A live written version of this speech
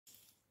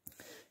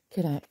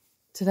G'day.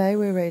 Today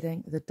we're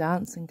reading The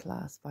Dancing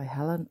Class by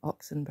Helen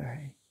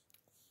Oxenbury.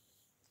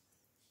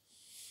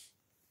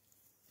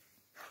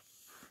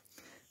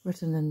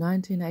 Written in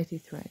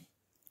 1983.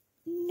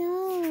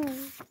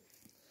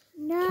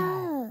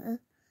 No.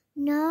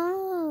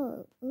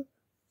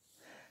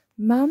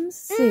 Mum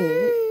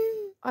said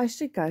I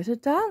should go to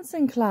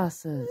dancing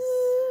classes.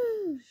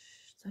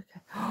 Shh, it's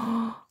okay.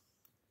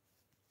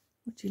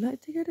 Would you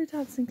like to go to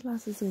dancing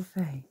classes,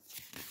 Orphe?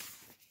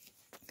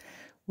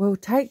 We'll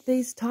take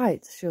these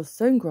tights. She'll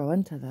soon grow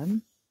into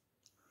them.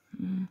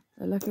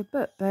 They look a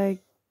bit big,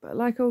 but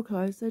like all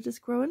clothes, they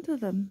just grow into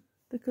them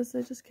because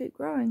they just keep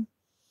growing.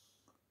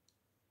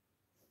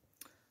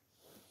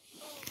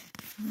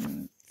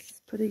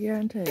 It's pretty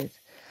guaranteed.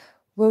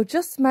 We'll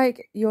just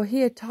make your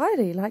hair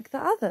tidy like the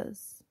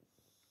others.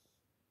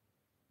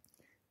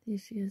 There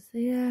she is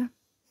there.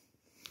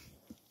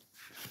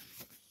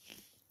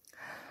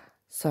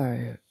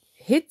 So,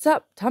 heads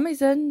up,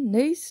 tummies in,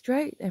 knees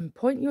straight, and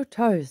point your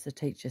toes, the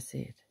teacher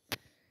said.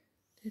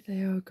 There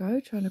they all go,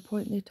 trying to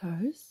point their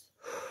toes.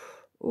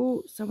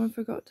 Oh, someone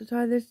forgot to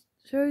tie their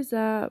shoes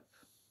up.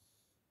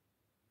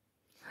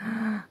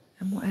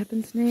 And what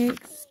happens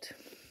next?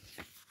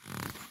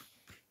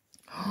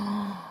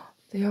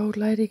 The old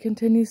lady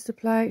continues to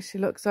play. She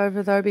looks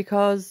over though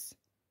because,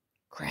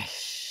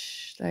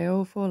 crash, they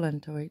all fall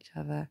into each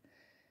other.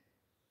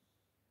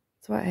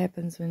 That's what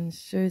happens when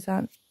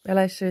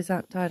ballet shoes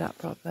aren't tied up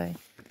properly.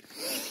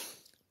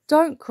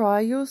 Don't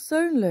cry, you'll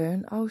soon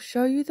learn. I'll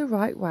show you the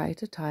right way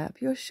to tie up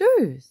your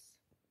shoes,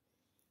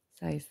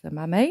 says the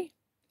mummy.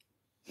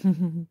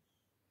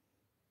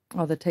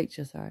 Oh, the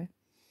teacher, sorry.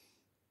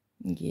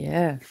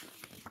 Yeah.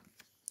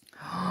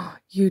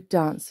 You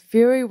dance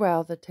very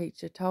well, the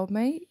teacher told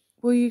me.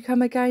 Will you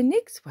come again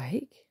next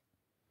week?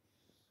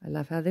 I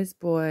love how there's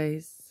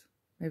boys.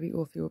 Maybe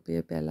Orphe will be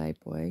a ballet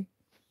boy.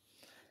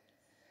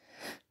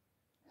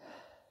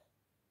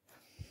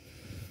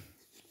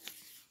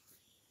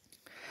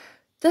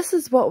 This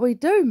is what we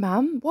do,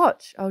 Mum.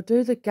 Watch, I'll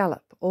do the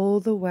gallop all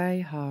the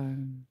way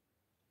home.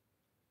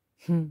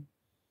 Looks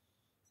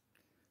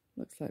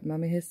like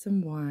Mummy has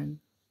some wine.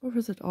 Or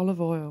is it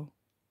olive oil?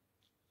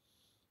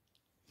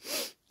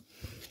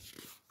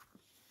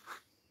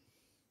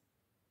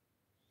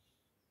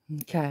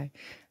 Okay,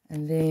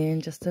 and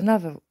then just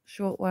another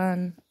short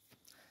one.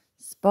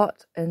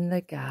 Spot in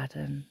the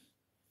Garden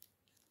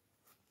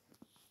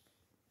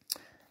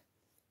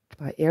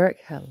by Eric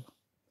Hill.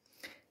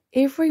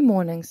 Every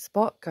morning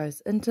Spot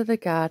goes into the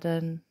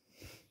garden.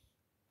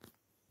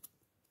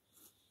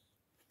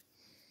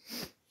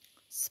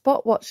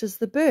 Spot watches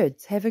the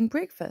birds having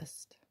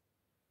breakfast.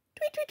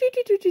 Tweet, tweet,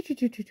 tweet, tweet, tweet,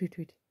 tweet, tweet, tweet,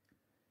 tweet.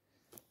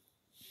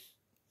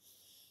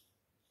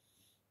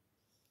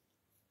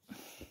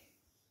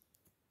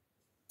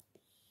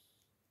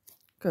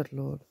 Good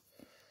Lord.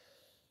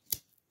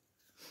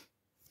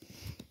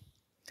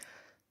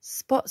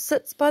 Spot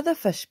sits by the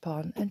fish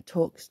pond and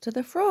talks to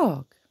the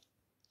frog.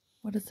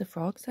 What does the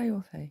frog say,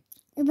 Orphe?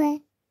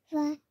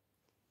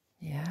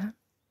 Yeah.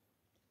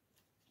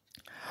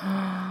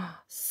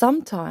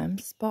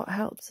 Sometimes Spot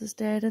helps his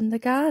dad in the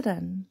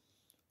garden.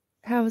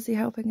 How is he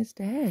helping his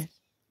dad?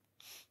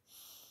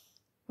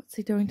 What's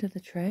he doing to the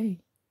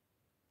tree?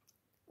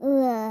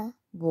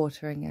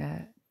 Watering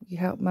it. You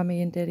help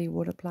Mummy and Daddy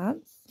water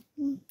plants?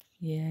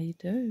 Yeah, you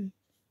do.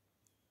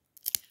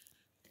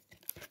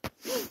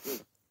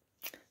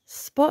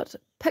 Spot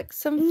picks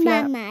some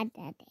flowers. Mama,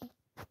 Daddy.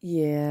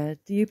 Yeah.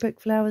 Do you pick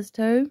flowers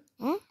too?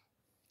 Huh?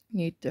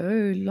 You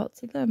do.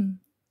 Lots of them.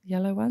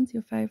 Yellow ones,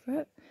 your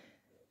favourite?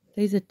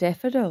 These are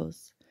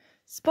daffodils.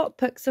 Spot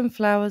picks some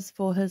flowers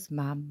for his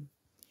mum.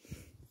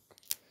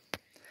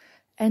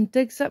 And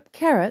digs up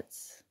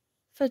carrots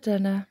for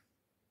dinner.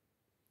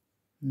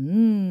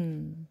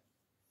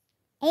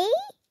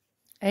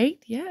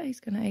 Eat? Yeah, he's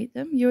going to eat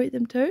them. You eat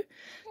them too?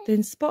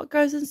 Then Spot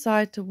goes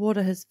inside to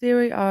water his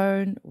very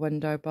own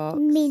window box.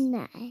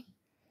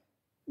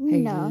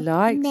 He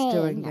likes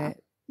doing that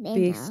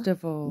best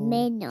of all.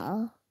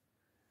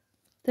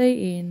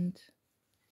 The end.